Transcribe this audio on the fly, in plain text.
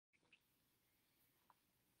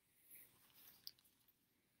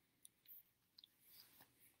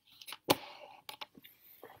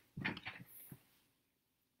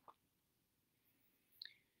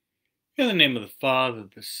In the name of the Father,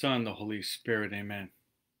 the Son, the Holy Spirit, amen.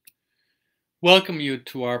 Welcome you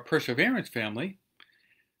to our Perseverance family.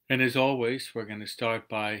 And as always, we're going to start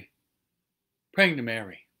by praying to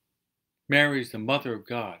Mary. Mary is the Mother of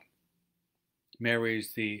God. Mary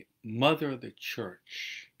is the Mother of the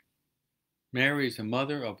Church. Mary is the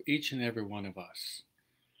mother of each and every one of us.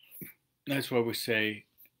 That's why we say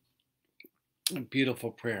a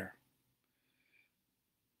beautiful prayer.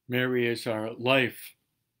 Mary is our life,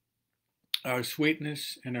 our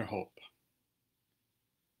sweetness, and our hope.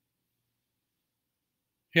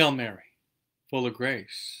 Hail Mary, full of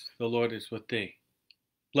grace, the Lord is with thee.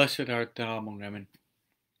 Blessed art thou among women,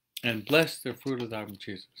 and blessed the fruit of thy womb,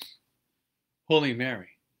 Jesus. Holy Mary,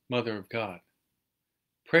 Mother of God,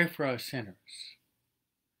 pray for us sinners,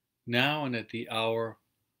 now and at the hour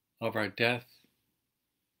of our death.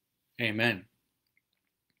 Amen.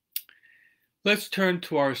 Let's turn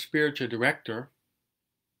to our spiritual director.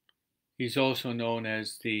 He's also known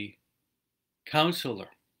as the Counselor,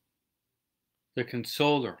 the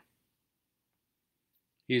Consoler.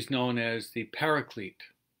 He's known as the Paraclete.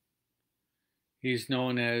 He's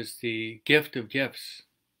known as the Gift of Gifts.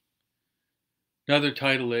 Another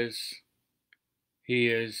title is, he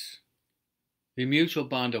is the mutual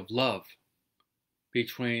bond of love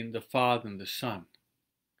between the Father and the Son.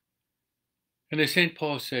 And as St.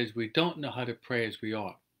 Paul says, we don't know how to pray as we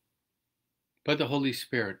ought, but the Holy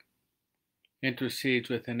Spirit intercedes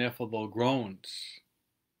with ineffable groans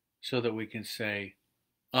so that we can say,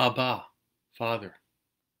 Abba, Father.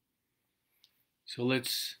 So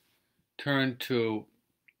let's turn to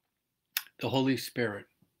the Holy Spirit,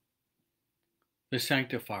 the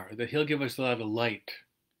Sanctifier, that He'll give us a lot of light,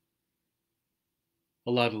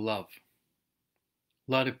 a lot of love,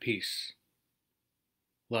 a lot of peace,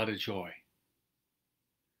 a lot of joy.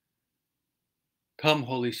 Come,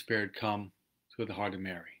 Holy Spirit, come through the heart of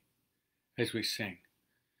Mary, as we sing.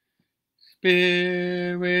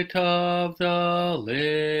 Spirit of the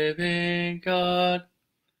living God,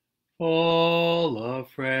 fall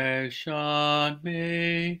afresh on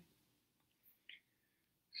me.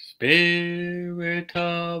 Spirit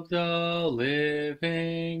of the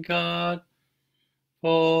living God,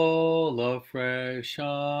 fall afresh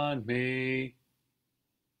on me.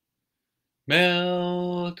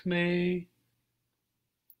 Melt me,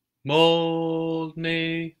 mold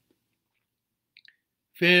me,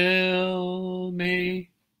 fill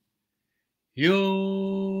me,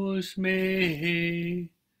 use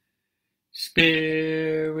me.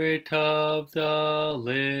 Spirit of the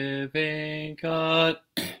living God,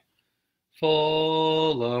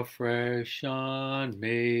 fall afresh on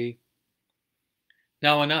me.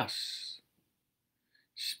 Now on us.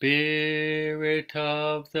 Spirit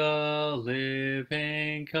of the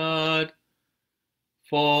living God,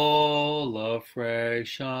 fall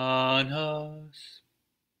afresh on us.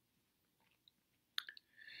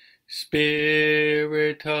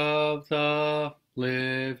 Spirit of the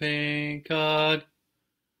living God,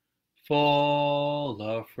 fall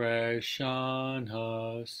afresh on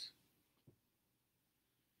us.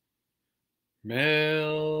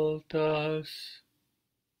 Melt us,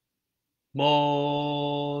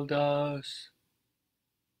 mold us,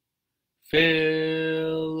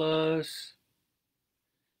 fill us,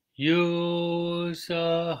 use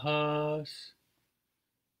us.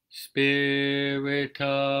 Spirit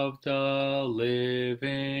of the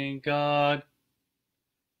living God,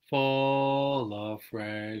 fall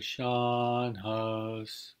afresh on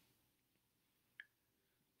us.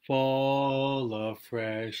 Fall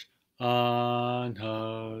afresh on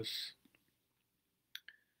us.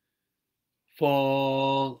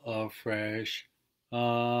 Fall afresh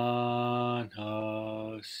on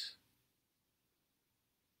us.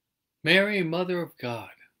 Mary, Mother of God,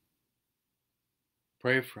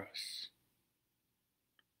 pray for us.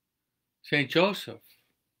 Saint Joseph,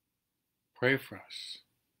 pray for us.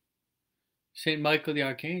 Saint Michael the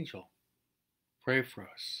Archangel, pray for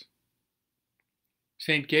us.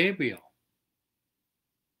 Saint Gabriel,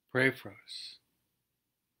 pray for us.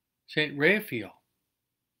 Saint Raphael,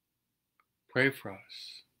 pray for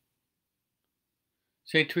us.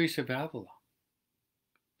 Saint Teresa of Avila,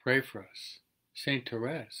 pray for us. Saint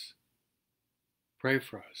Therese, pray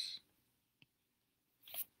for us.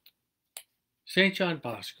 Saint John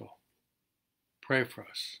Bosco, pray for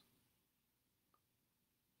us.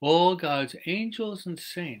 All God's angels and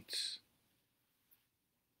saints,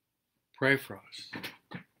 pray for us.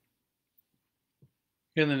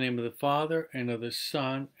 In the name of the Father, and of the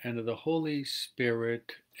Son, and of the Holy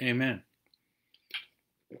Spirit. Amen.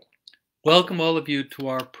 Welcome all of you to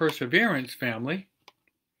our Perseverance family.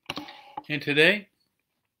 And today,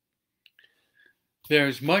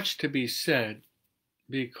 There's much to be said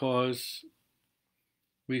because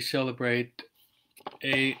we celebrate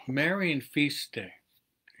a Marian feast day.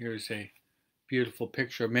 Here's a beautiful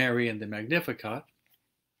picture of Mary in the Magnificat.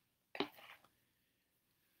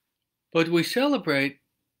 But we celebrate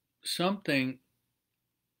something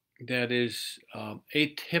that is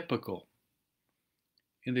atypical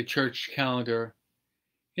in the church calendar,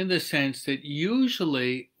 in the sense that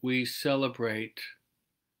usually we celebrate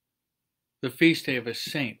the feast day of a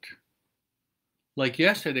saint. Like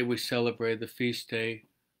yesterday, we celebrated the feast day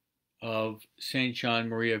of Saint John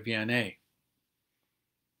Maria Vianney,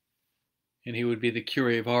 and he would be the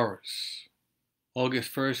Curé of Ars.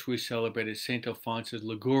 August 1st, we celebrated Saint Alphonsus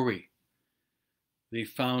Liguori, the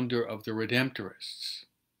founder of the Redemptorists.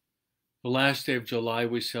 The last day of July,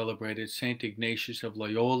 we celebrated Saint Ignatius of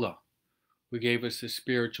Loyola, who gave us the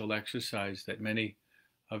spiritual exercise that many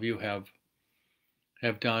of you have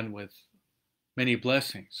done with many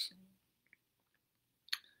blessings.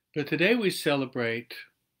 But today we celebrate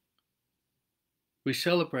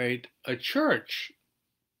a church.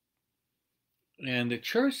 And the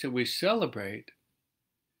church that we celebrate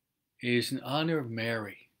is in honor of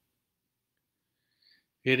Mary.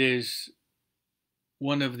 It is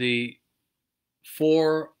one of the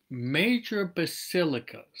 4 major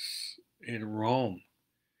basilicas in Rome.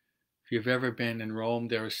 If you've ever been in Rome,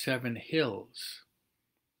 there are 7 hills.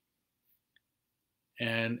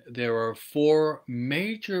 And there are 4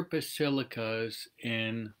 major basilicas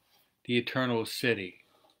in the Eternal City.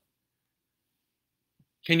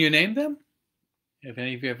 Can you name them? Have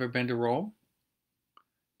any of you ever been to Rome?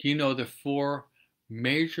 Do you know the 4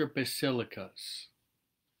 major basilicas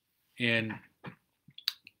in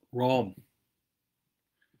Rome?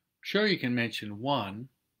 Sure, you can mention one,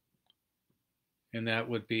 and that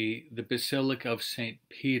would be the Basilica of St.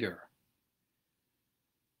 Peter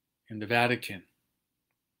in the Vatican.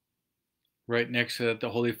 Right next to that, the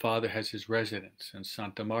Holy Father has his residence in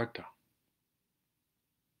Santa Marta,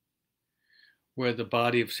 where the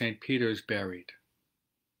body of St. Peter is buried.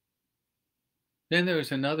 Then there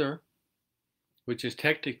is another, which is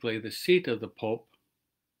technically the seat of the Pope.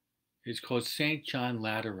 It's called St. John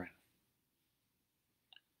Lateran,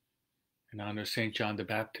 in honor of St. John the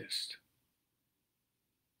Baptist.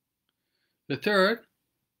 The third,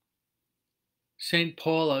 St.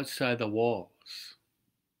 Paul outside the walls.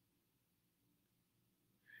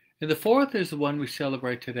 And the fourth is the one we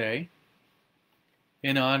celebrate today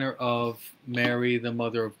in honor of Mary, the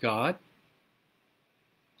Mother of God.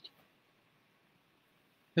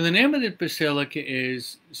 And the name of the basilica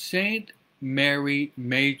is St. Mary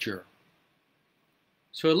Major.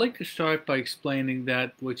 So I'd like to start by explaining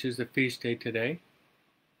that which is the feast day today.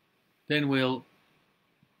 Then we'll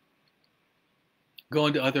go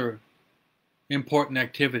into other important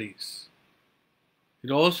activities. It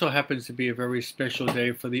also happens to be a very special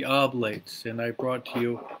day for the Oblates, and I brought to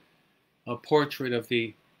you a portrait of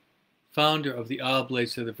the founder of the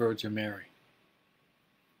Oblates of the Virgin Mary,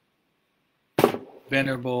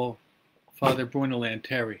 Venerable Father Bruno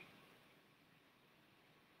Lanteri,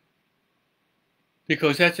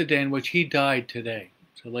 because that's the day in which he died today.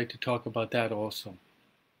 So I'd like to talk about that also.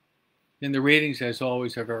 And the readings, as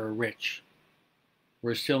always, are very rich.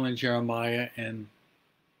 We're still in Jeremiah and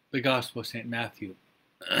the Gospel of St. Matthew.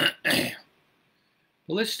 Well,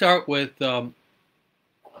 let's start with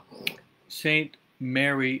St.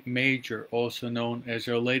 Mary Major, also known as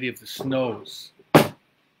Our Lady of the Snows.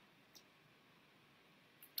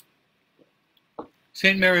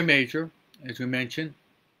 St. Mary Major, as we mentioned,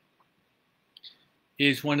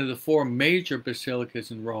 is one of the 4 major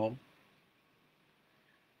basilicas in Rome,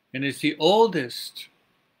 and is the oldest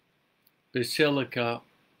basilica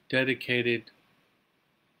dedicated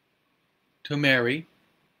to Mary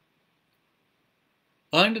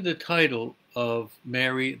under the title of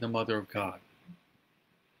Mary, the Mother of God.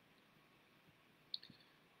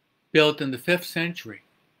 Built in the 5th century.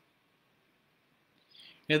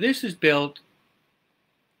 Now this is built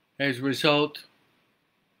as a result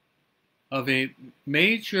of a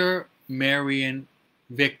major Marian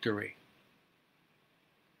victory.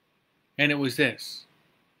 And it was this.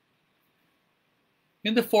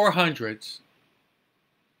 In the 400s,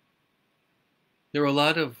 there were a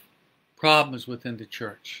lot of problems within the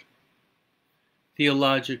church.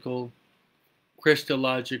 Theological,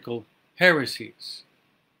 Christological heresies.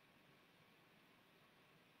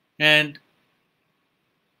 And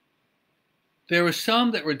there were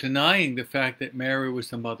some that were denying the fact that Mary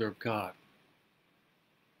was the Mother of God.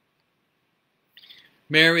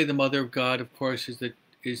 Mary, the Mother of God, of course,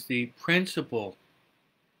 is the principal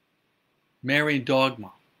Marian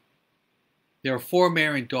dogma. There are 4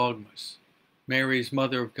 Marian dogmas. Mary is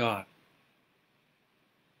Mother of God,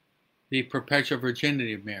 the perpetual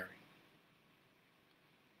virginity of Mary,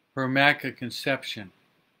 her immaculate conception,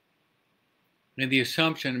 and the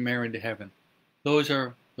assumption of Mary into heaven. Those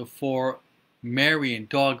are the four Marian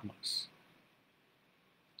dogmas.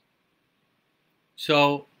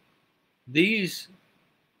 So these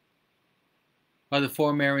are the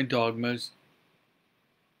four Marian dogmas.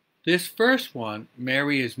 This first one,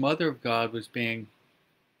 Mary as Mother of God, was being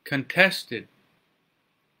contested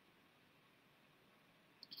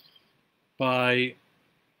by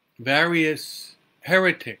various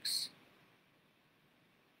heretics.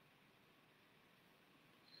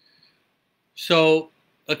 So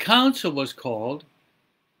a council was called.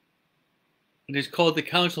 It is called the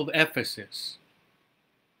Council of Ephesus,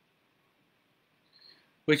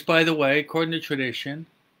 which, by the way, according to tradition,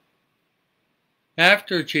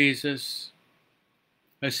 after Jesus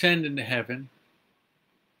ascended into heaven,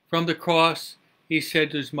 from the cross he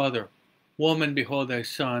said to his mother, "Woman, behold thy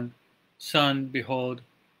son. Son, behold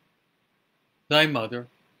thy mother."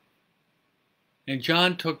 And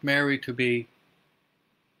John took Mary to be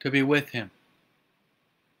with him,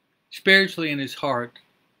 spiritually in his heart,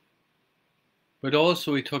 but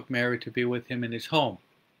also he took Mary to be with him in his home.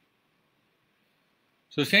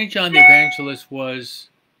 So St. John the Evangelist was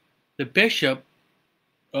the bishop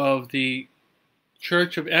of the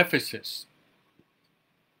Church of Ephesus.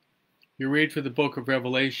 You read through the book of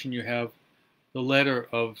Revelation, you have the letter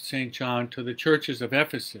of St. John to the churches of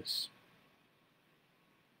Ephesus.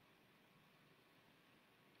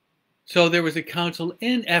 So there was a council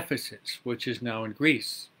in Ephesus, which is now in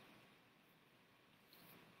Greece.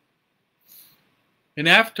 And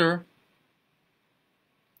after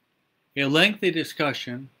a lengthy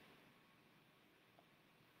discussion,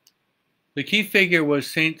 the key figure was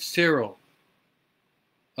Saint Cyril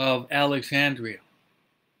of Alexandria.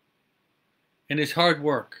 In his hard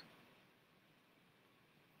work,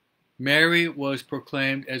 Mary was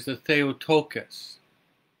proclaimed as the Theotokos.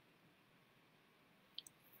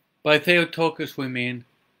 By Theotokos we mean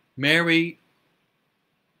Mary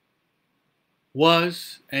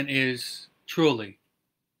was and is truly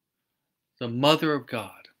the Mother of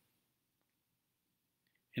God.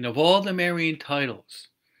 And of all the Marian titles,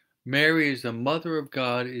 Mary as the Mother of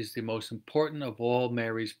God is the most important of all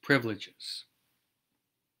Mary's privileges.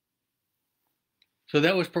 So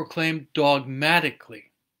that was proclaimed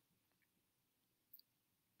dogmatically.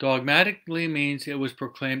 Dogmatically means it was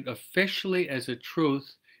proclaimed officially as a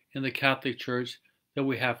truth in the Catholic Church that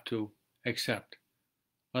we have to accept.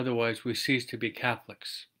 Otherwise, we cease to be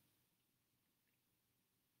Catholics.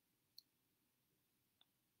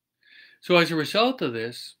 So as a result of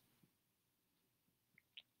this,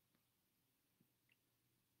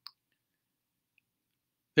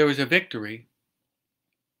 there was a victory,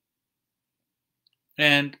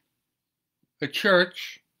 and a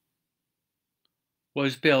church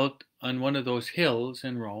was built on one of those hills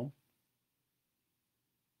in Rome.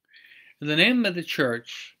 And the name of the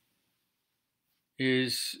church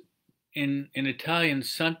is in Italian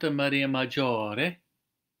Santa Maria Maggiore.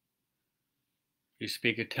 You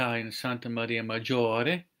speak Italian, Santa Maria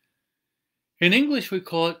Maggiore. In English, we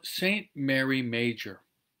call it Saint Mary Major.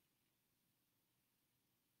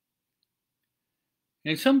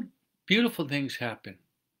 And some beautiful things happen.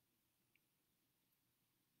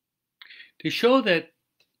 To show that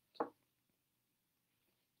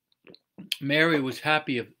Mary was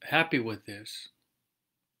happy with this,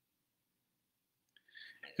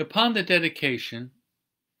 upon the dedication,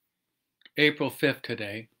 April 5th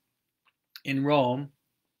today, in Rome,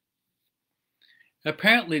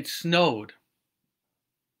 apparently it snowed.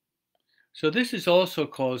 So this is also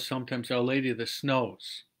called sometimes Our Lady of the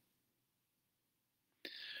Snows.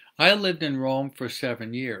 I lived in Rome for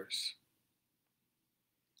 7 years.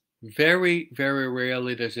 Very, very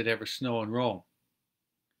rarely does it ever snow in Rome.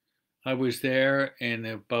 I was there in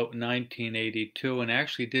about 1982 and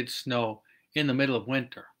actually did snow in the middle of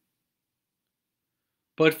winter.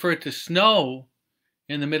 But for it to snow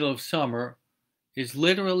in the middle of summer is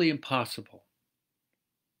literally impossible.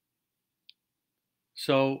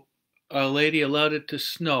 So Our Lady allowed it to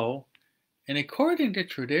snow, and according to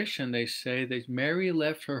tradition, they say that Mary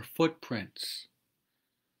left her footprints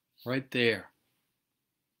right there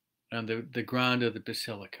on the ground of the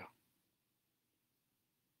basilica.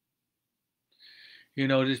 You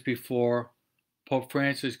notice before Pope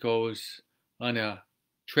Francis goes on a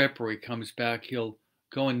trip or he comes back, he'll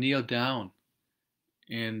go and kneel down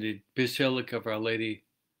in the Basilica of Our Lady,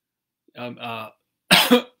 Our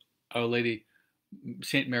Lady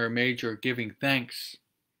Saint Mary Major, giving thanks,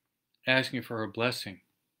 asking for her blessing.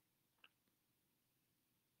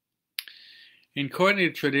 According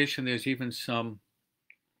to tradition, there's even some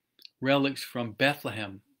relics from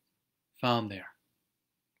Bethlehem found there.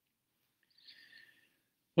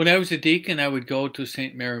 When I was a deacon, I would go to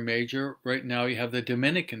St. Mary Major. Right now, you have the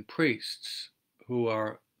Dominican priests who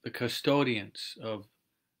are the custodians of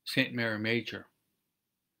St. Mary Major.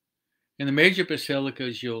 In the major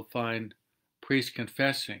basilicas, you'll find priests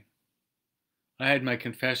confessing. I had my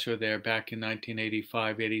confessor there back in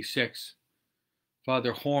 1985-86,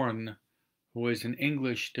 Father Horn, who was an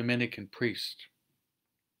English Dominican priest.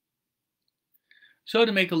 So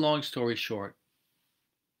to make a long story short,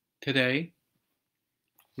 today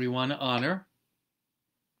we want to honor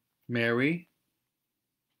Mary,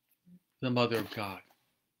 the Mother of God.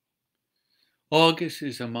 August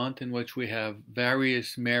is a month in which we have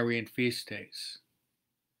various Marian feast days.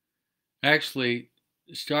 Actually,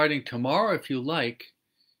 starting tomorrow, if you like,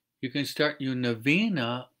 you can start your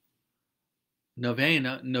novena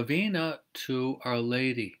to Our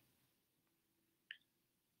Lady.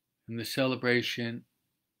 And the celebration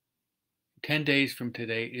 10 days from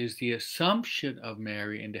today is the Assumption of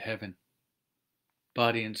Mary into heaven,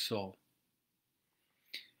 body and soul.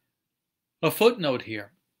 A footnote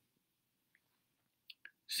here.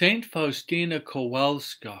 Saint Faustina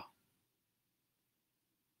Kowalska.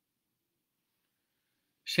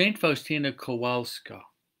 Saint Faustina Kowalska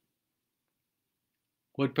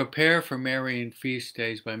would prepare for Marian feast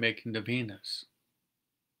days by making novenas.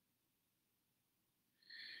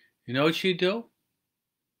 You know what she'd do?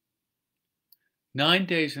 9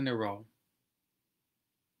 days in a row,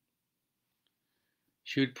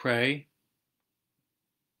 she would pray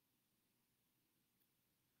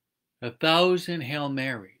 1,000 Hail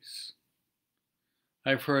Marys.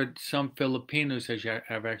 I've heard some Filipinos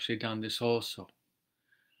have actually done this also.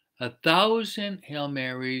 1,000 Hail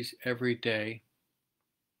Marys every day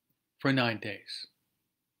for 9 days.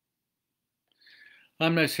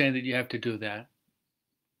 I'm not saying that you have to do that,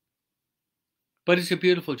 but it's a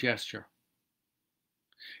beautiful gesture.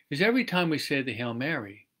 Because every time we say the Hail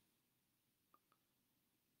Mary,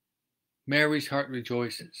 Mary's heart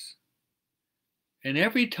rejoices. And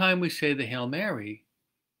every time we say the Hail Mary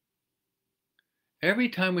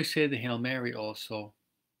also,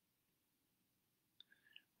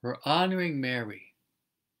 we're honoring Mary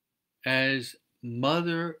as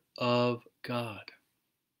Mother of God.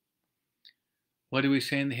 What do we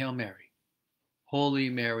say in the Hail Mary? Holy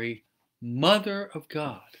Mary, Mother of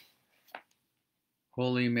God.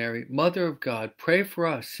 Holy Mary, Mother of God, pray for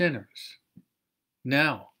us sinners,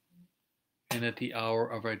 now and at the hour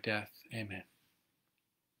of our death. Amen.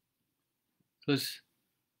 Let's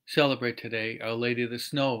celebrate today Our Lady of the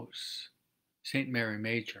Snows, St. Mary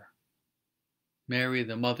Major, Mary,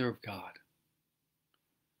 the Mother of God.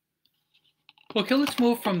 Okay, let's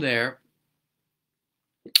move from there.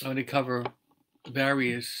 I'm going to cover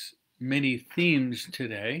various mini themes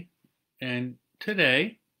today. And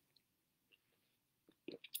today,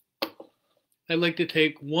 I'd like to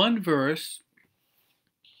take one verse,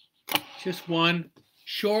 just one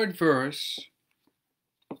short verse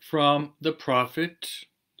from the prophet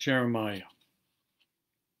Jeremiah.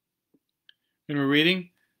 And we're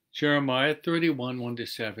reading Jeremiah 31,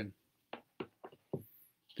 1-7.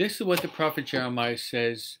 This is what the prophet Jeremiah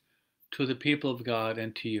says to the people of God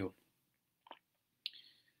and to you.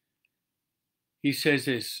 He says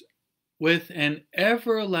this, with an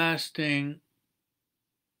everlasting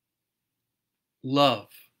love,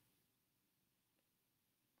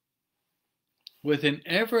 with an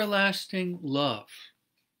everlasting love,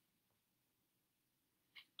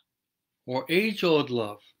 or age-old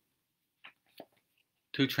love,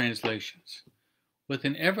 two translations, with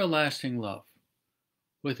an everlasting love,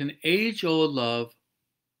 with an age-old love,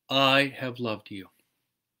 I have loved you.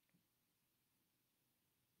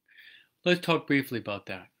 Let's talk briefly about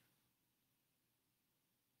that.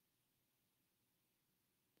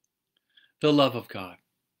 The love of God.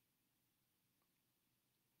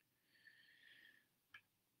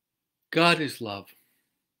 God is love.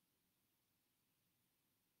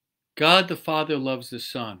 God the Father loves the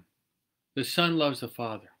Son loves the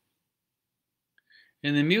Father.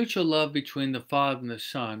 And the mutual love between the Father and the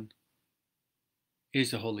Son is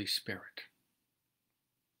the Holy Spirit.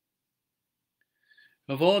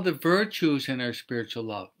 Of all the virtues in our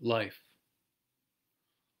spiritual life,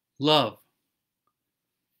 love,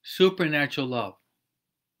 supernatural love,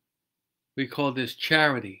 we call this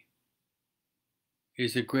charity,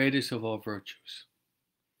 is the greatest of all virtues.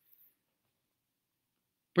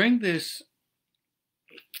 Bring this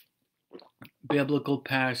biblical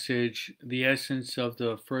passage, the essence of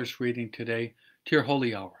the first reading today, to your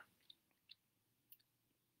holy hour.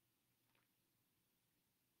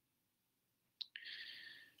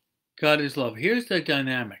 God is love. Here's the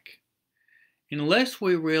dynamic. Unless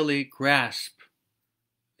we really grasp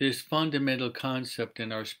this fundamental concept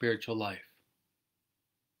in our spiritual life,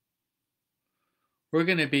 we're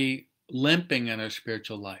going to be limping in our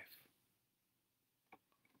spiritual life.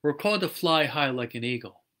 We're called to fly high like an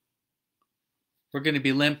eagle. We're going to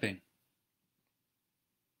be limping.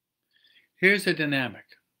 Here's the dynamic.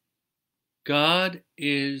 God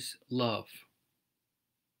is love.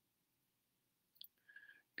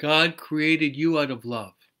 God created you out of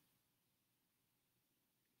love.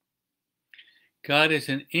 God has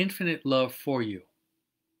an infinite love for you.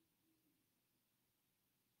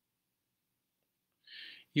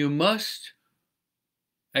 You must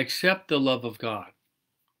accept the love of God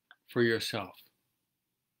for yourself.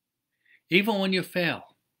 Even when you fail.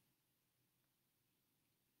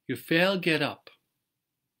 You fail, get up.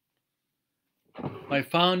 My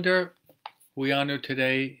founder, we honor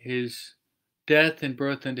today his death and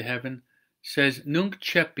birth into heaven, says Nunc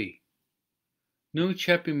Cepi. Nunc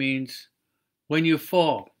Cepi means when you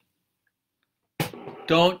fall,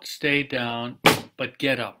 don't stay down, but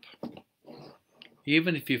get up.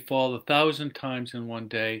 Even if you fall 1,000 times in one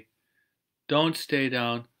day, don't stay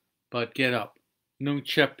down, but get up. Nunc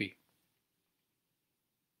Cepi.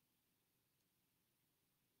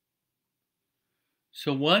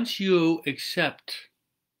 So once you accept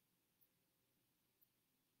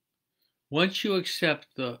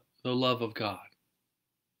the love of God,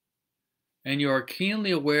 and you are keenly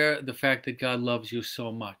aware of the fact that God loves you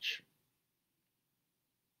so much,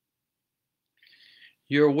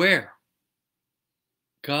 you're aware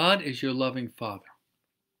God is your loving Father.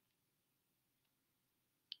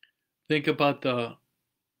 Think about the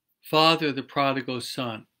father of the prodigal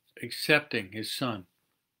son accepting his son,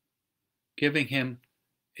 giving him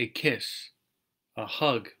a kiss, a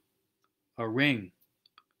hug, a ring,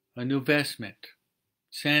 a new vestment,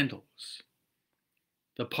 sandals,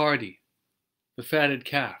 the party, the fatted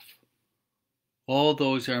calf. All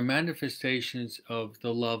those are manifestations of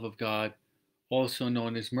the love of God, also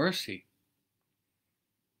known as mercy.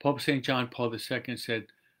 Pope St. John Paul II said,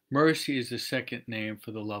 mercy is the second name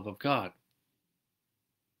for the love of God.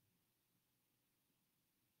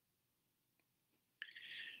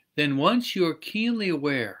 Then once you are keenly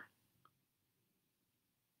aware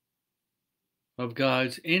of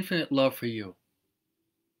God's infinite love for you,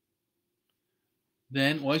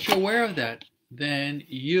 then once you're aware of that, then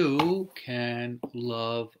you can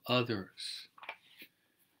love others.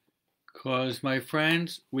 Because, my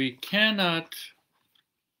friends, we cannot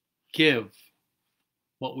give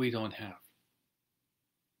what we don't have.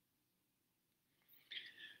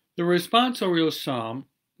 The responsorial psalm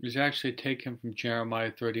is actually taken from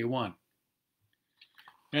Jeremiah 31.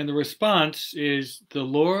 And the response is, the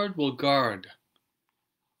Lord will guard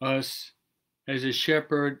us as a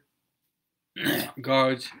shepherd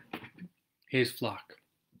guards his flock.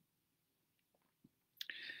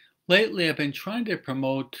 Lately, I've been trying to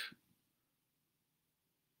promote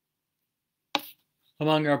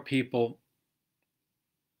among our people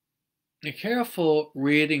a careful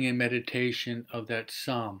reading and meditation of that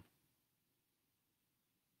psalm.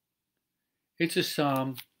 It's a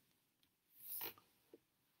psalm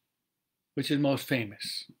which is most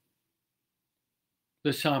famous,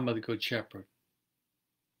 the Psalm of the Good Shepherd.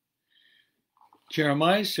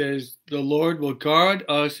 Jeremiah says, the Lord will guard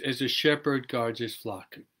us as a shepherd guards his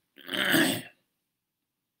flock. And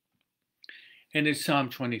it's Psalm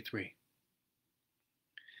 23.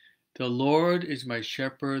 The Lord is my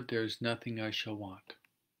shepherd, there is nothing I shall want.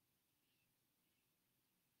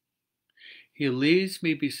 He leads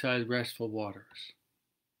me beside restful waters.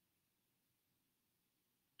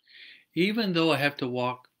 Even though I have to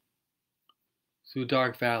walk through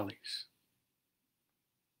dark valleys,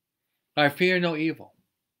 I fear no evil,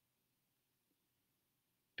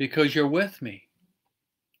 because you're with me,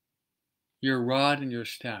 your rod and your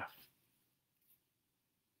staff.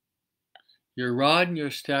 Your rod and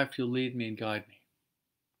your staff, you lead me and guide me.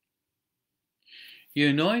 You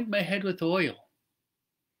anoint my head with oil,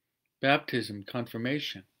 baptism,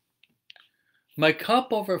 confirmation. My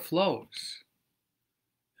cup overflows.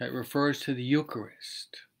 That refers to the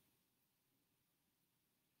Eucharist.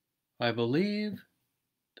 I believe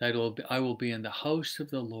that I will be in the house of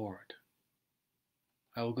the Lord.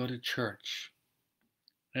 I will go to church,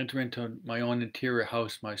 enter into my own interior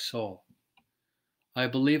house, my soul. I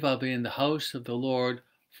believe I'll be in the house of the Lord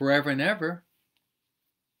forever and ever,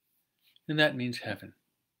 and that means heaven.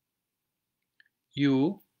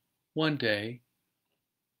 You, one day,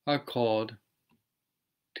 are called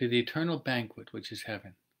to the eternal banquet, which is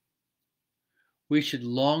heaven. We should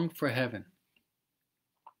long for heaven.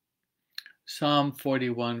 Psalm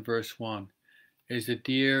 41 verse 1. As the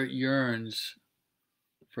deer yearns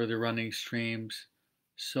for the running streams,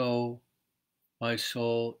 so my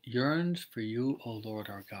soul yearns for you, O Lord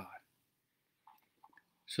our God.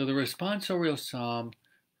 So the responsorial psalm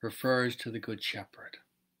refers to the Good Shepherd.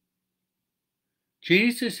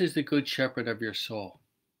 Jesus is the Good Shepherd of your soul.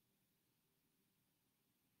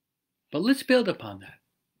 But let's build upon that.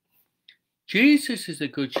 Jesus is the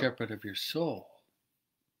Good Shepherd of your soul.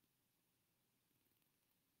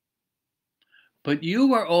 But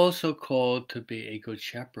you are also called to be a Good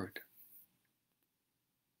Shepherd.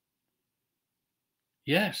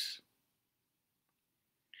 Yes.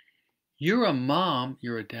 You're a mom,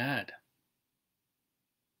 you're a dad.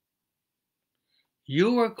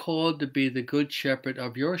 You are called to be the Good Shepherd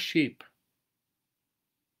of your sheep.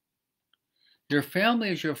 Your family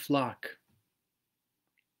is your flock.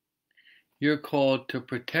 You're called to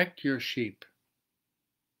protect your sheep.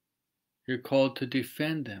 You're called to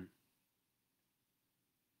defend them.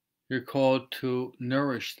 You're called to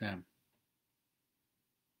nourish them.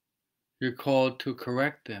 You're called to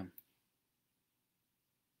correct them.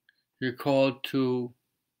 You're called to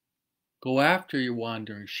go after your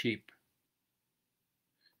wandering sheep.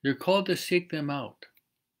 You're called to seek them out.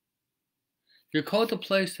 You're called to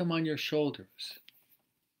place them on your shoulders.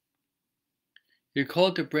 You're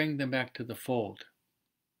called to bring them back to the fold.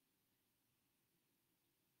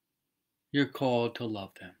 You're called to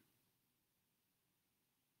love them.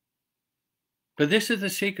 But this is the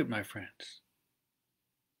secret, my friends.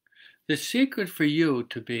 The secret for you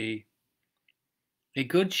to be a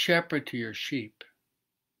good shepherd to your sheep,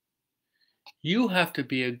 you have to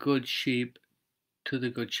be a good sheep to the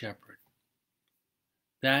Good Shepherd.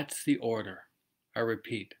 That's the order. I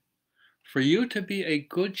repeat. For you to be a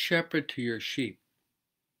good shepherd to your sheep,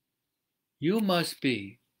 you must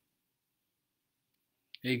be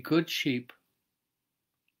a good sheep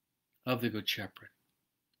of the Good Shepherd.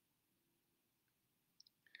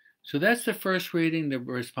 So that's the first reading, the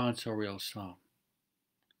responsorial psalm.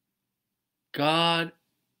 God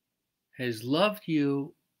has loved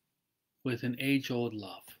you with an age-old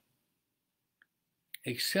love.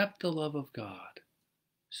 Accept the love of God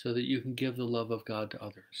so that you can give the love of God to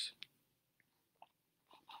others.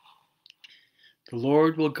 The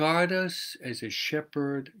Lord will guard us as a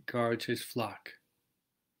shepherd guards his flock.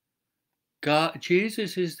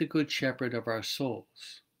 Jesus is the Good Shepherd of our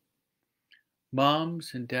souls.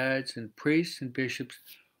 Moms and dads and priests and bishops,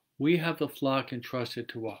 we have the flock entrusted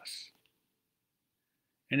to us.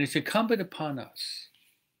 And it's incumbent upon us.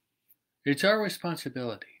 It's our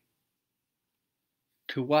responsibility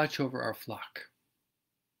to watch over our flock.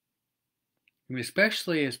 And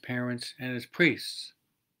especially as parents and as priests.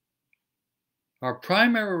 Our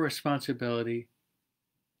primary responsibility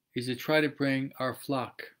is to try to bring our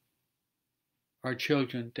flock, our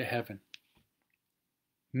children, to heaven.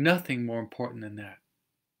 Nothing more important than that.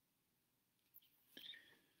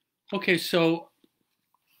 Okay, so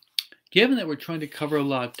given that we're trying to cover a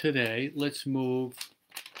lot today, let's move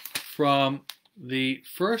from the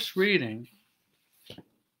first reading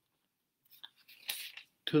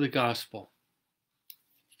to the Gospel.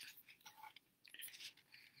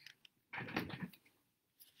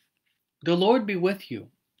 The Lord be with you.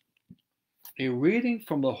 A reading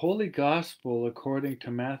from the Holy Gospel according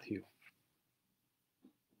to Matthew.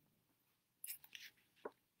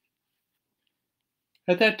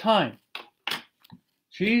 At that time,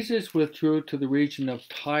 Jesus withdrew to the region of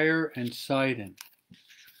Tyre and Sidon.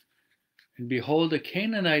 And behold, a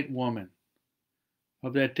Canaanite woman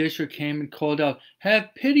of that district came and called out,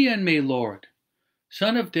 "Have pity on me, Lord,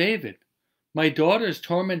 Son of David. My daughter is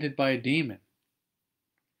tormented by a demon."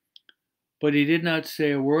 But he did not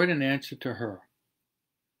say a word in answer to her.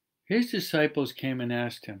 His disciples came and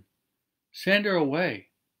asked him, "Send her away,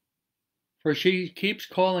 for she keeps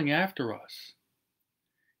calling after us."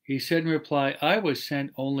 He said in reply, "I was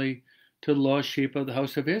sent only to the lost sheep of the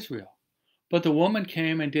house of Israel." But the woman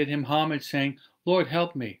came and did him homage, saying, "Lord,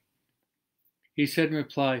 help me." He said in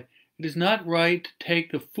reply, "It is not right to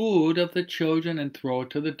take the food of the children and throw it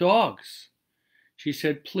to the dogs." She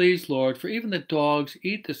said, "Please, Lord, for even the dogs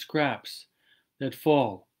eat the scraps that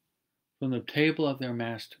fall from the table of their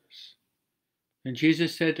masters." And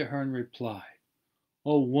Jesus said to her in reply,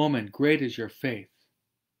 "O woman, great is your faith.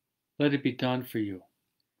 Let it be done for you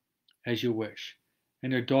as you wish."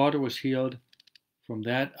 And her daughter was healed from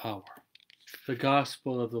that hour. The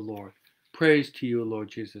Gospel of the Lord. Praise to you, Lord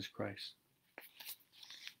Jesus Christ.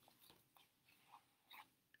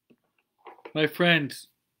 My friends,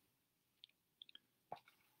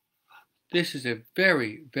 this is a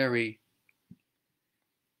very, very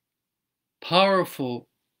powerful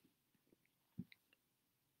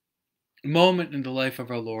moment in the life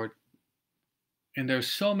of our Lord, and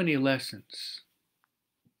there's so many lessons.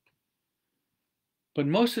 But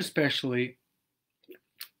most especially,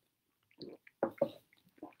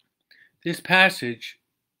 this passage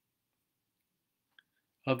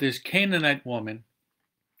of this Canaanite woman,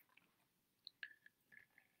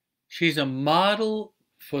 she's a model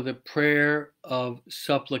for the prayer of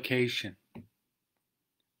supplication,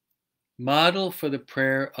 model for the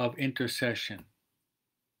prayer of intercession,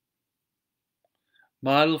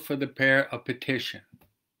 model for the prayer of petition.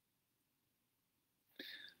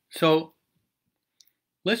 So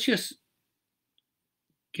let's just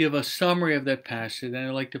give a summary of that passage, and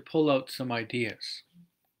I'd like to pull out some ideas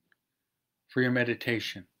for your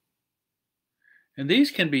meditation. And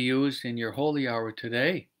these can be used in your holy hour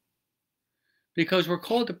today, because we're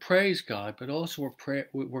called to praise God, but also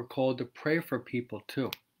we're called to pray for people too.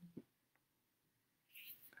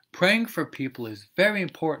 Praying for people is very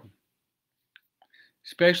important,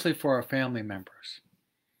 especially for our family members.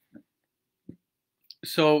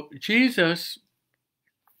 So Jesus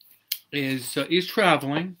is he's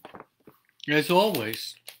traveling, as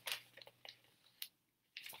always,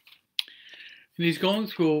 and he's going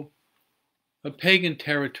through a pagan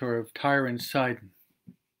territory of Tyre and Sidon.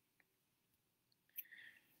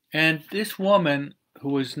 And this woman, who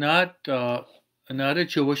was not a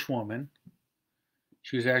Jewish woman,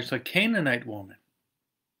 she was actually a Canaanite woman.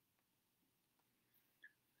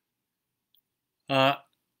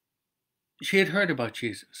 She had heard about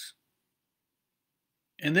Jesus.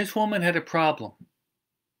 And this woman had a problem.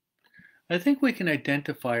 I think we can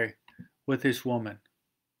identify with this woman.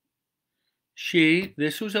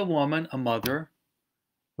 This was a woman, a mother,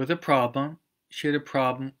 with a problem. She had a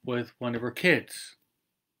problem with one of her kids.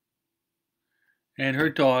 And her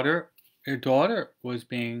daughter was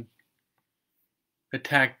being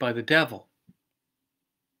attacked by the devil.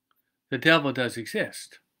 The devil does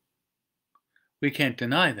exist. We can't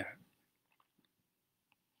deny that.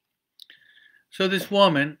 So this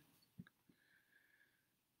woman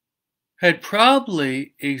had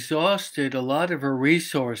probably exhausted a lot of her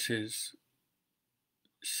resources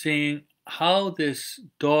seeing how this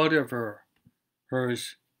daughter of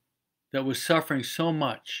hers that was suffering so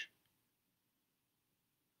much,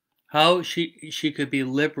 how she could be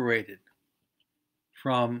liberated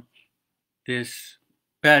from this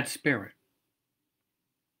bad spirit.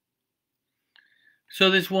 So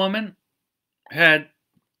this woman had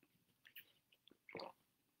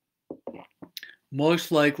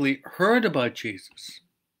most likely heard about Jesus.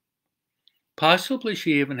 Possibly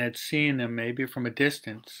she even had seen him, maybe from a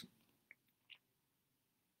distance.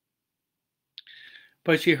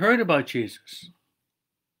 But she heard about Jesus.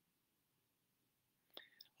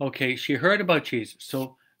 Okay, she heard about Jesus.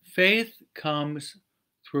 So faith comes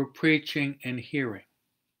through preaching and hearing.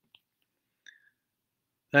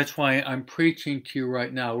 That's why I'm preaching to you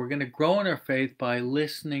right now. We're going to grow in our faith by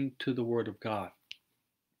listening to the Word of God.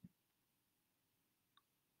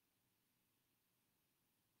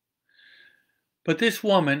 But this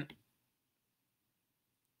woman,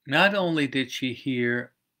 not only did she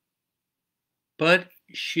hear, but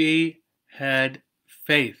she had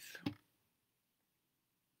faith.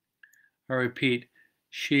 I repeat,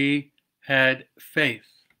 she had faith.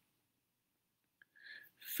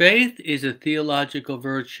 Faith is a theological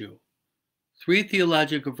virtue. 3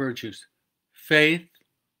 theological virtues: faith,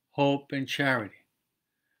 hope, and charity.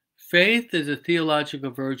 Faith is a theological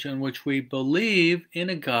virtue in which we believe in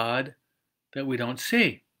a God that we don't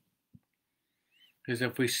see. Because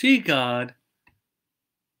if we see God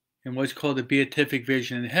in what's called the beatific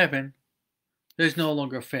vision in heaven, there's no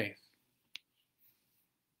longer faith.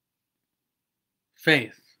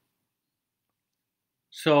 Faith.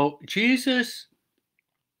 So Jesus,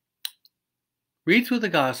 read through the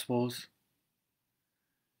Gospels,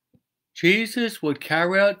 Jesus would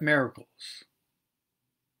carry out miracles,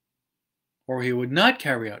 or he would not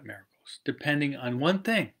carry out miracles, depending on one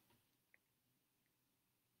thing: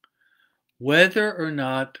 whether or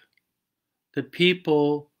not the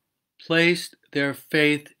people placed their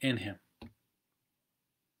faith in him.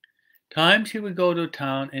 Times he would go to a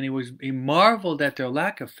town and he marveled at their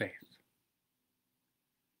lack of faith.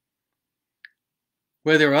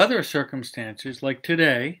 Where there are other circumstances, like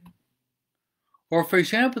today, or for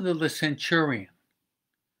example, the centurion.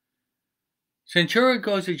 Centurion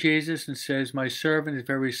goes to Jesus and says, "My servant is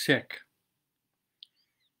very sick."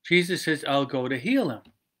 Jesus says, "I'll go to heal him."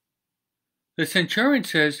 The centurion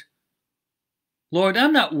says, "Lord,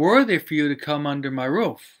 I'm not worthy for you to come under my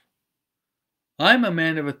roof. I'm a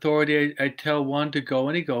man of authority. I tell one to go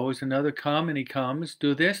and he goes, another come and he comes,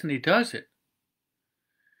 do this and he does it."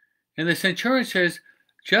 And the centurion says,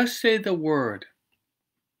 Just say the word,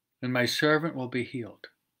 and my servant will be healed.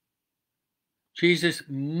 Jesus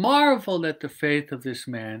marveled at the faith of this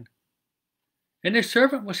man, and his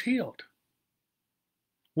servant was healed.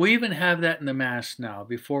 We even have that in the Mass now.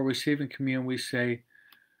 Before receiving communion, we say,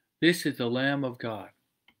 "This is the Lamb of God."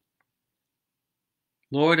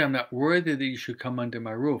 Lord, I'm not worthy that you should come under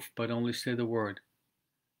my roof, but only say the word,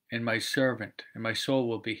 and my servant and my soul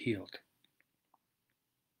will be healed.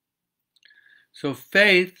 So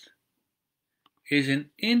faith is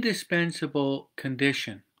an indispensable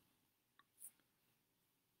condition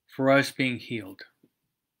for us being healed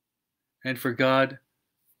and for God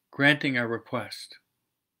granting our request.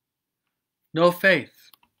 No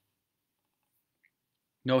faith,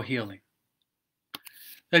 no healing.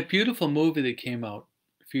 That beautiful movie that came out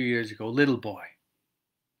a few years ago, Little Boy.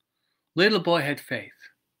 Little boy had faith.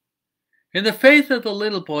 And the faith of the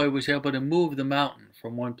little boy was able to move the mountain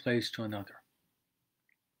from one place to another.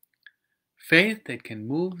 Faith that can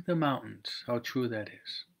move the mountains. How true that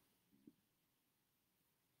is.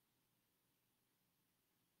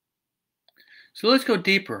 So let's go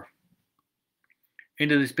deeper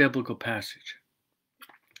into this biblical passage.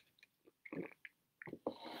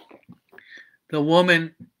 The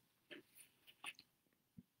woman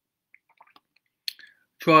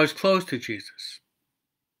draws close to Jesus.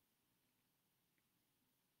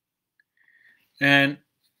 And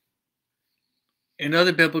in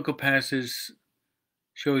other biblical passages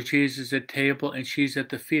shows Jesus at table and she's at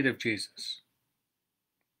the feet of Jesus.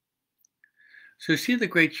 So see the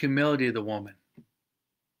great humility of the woman.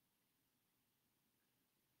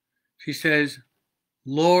 She says,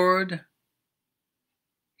 "Lord,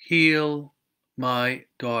 heal my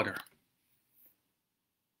daughter."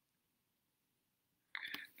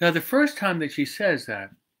 Now, the first time that she says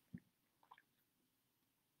that,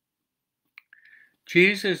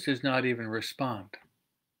 Jesus does not even respond.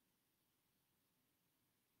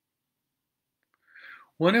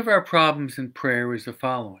 One of our problems in prayer is the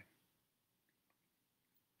following.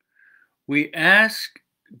 We ask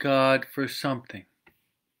God for something.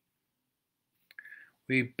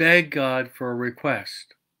 We beg God for a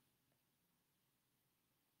request.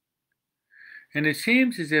 And it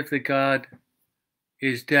seems as if the God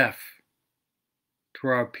is deaf to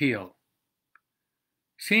our appeal.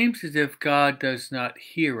 Seems as if God does not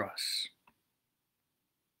hear us.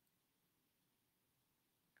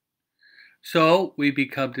 So we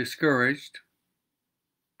become discouraged.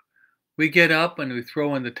 We get up and we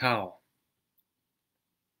throw in the towel.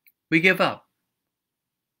 We give up.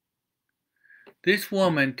 This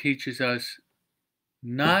woman teaches us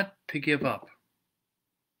not to give up.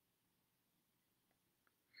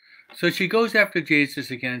 So she goes after Jesus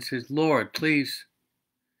again and says, "Lord, please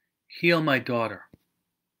heal my daughter."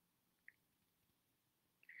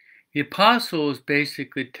 The apostles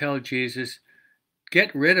basically tell Jesus,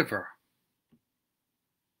 "Get rid of her.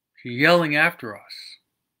 She's yelling after us."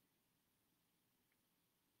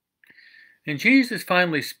 And Jesus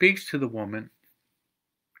finally speaks to the woman.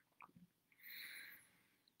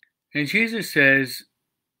 And Jesus says,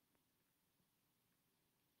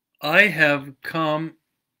 "I have come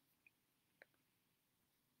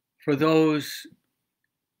for those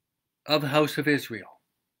of the house of Israel,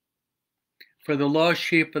 for the lost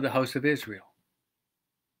sheep of the house of Israel."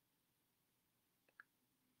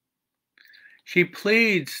 She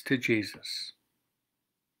pleads to Jesus.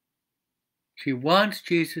 She wants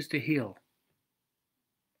Jesus to heal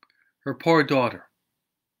her poor daughter.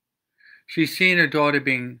 She's seen her daughter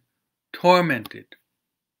being tormented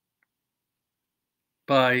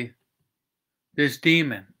by this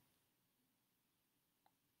demon.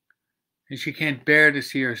 And she can't bear to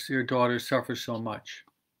see her daughter suffer so much.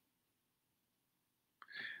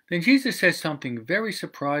 Then Jesus says something very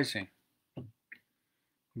surprising.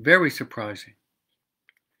 Very surprising.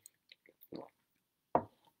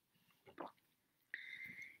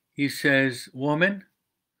 He says, "Woman,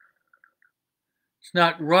 it's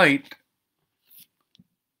not right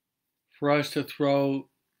for us to throw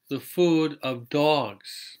the food of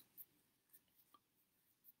dogs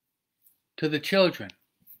to the children."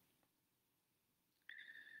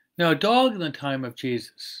 Now, a dog in the time of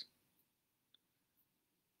Jesus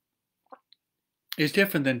is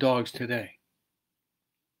different than dogs today.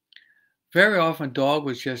 Very often, dog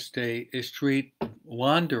was just a street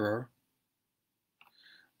wanderer.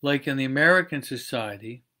 Like in the American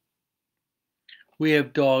society, we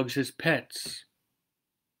have dogs as pets.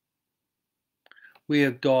 We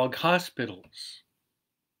have dog hospitals.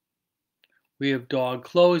 We have dog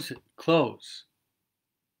clothes.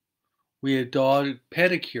 We have dog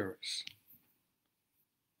pedicures.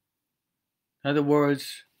 In other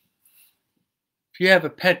words, if you have a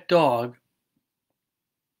pet dog,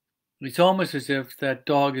 it's almost as if that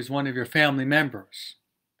dog is one of your family members.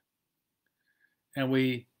 And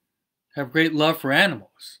we have great love for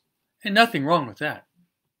animals, and nothing wrong with that.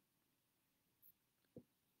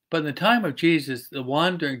 But in the time of Jesus, the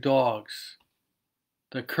wandering dogs,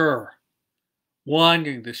 the cur,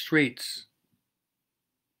 wandering the streets,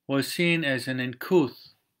 was seen as an uncouth,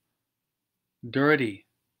 dirty,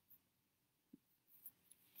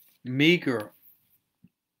 meager,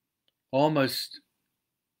 almost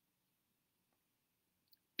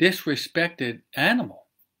disrespected animal.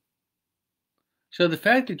 So the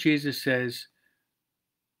fact that Jesus says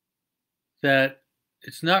that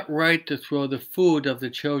it's not right to throw the food of the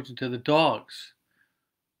children to the dogs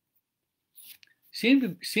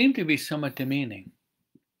seemed to be somewhat demeaning.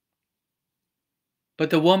 But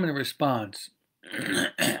the woman responds,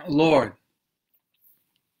 Lord,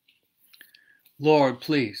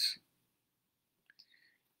 please.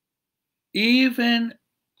 Even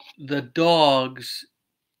the dogs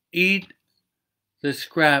eat the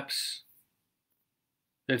scraps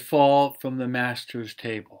that fall from the master's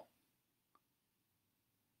table.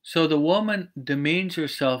 So the woman demeans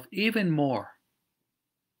herself even more.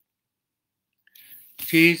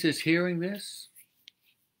 Jesus, hearing this,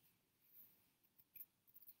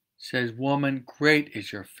 says, Woman, great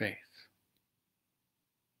is your faith.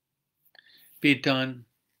 Be it done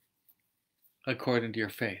according to your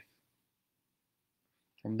faith.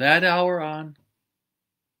 From that hour on,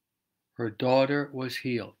 her daughter was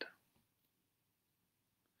healed.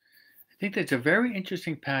 I think that's a very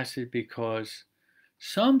interesting passage because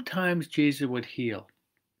sometimes Jesus would heal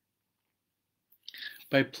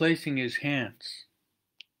by placing his hands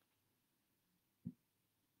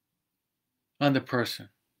on the person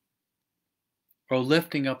or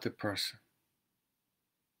lifting up the person.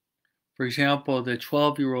 For example, the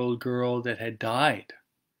 12-year-old girl that had died,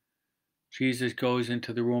 Jesus goes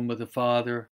into the room with the father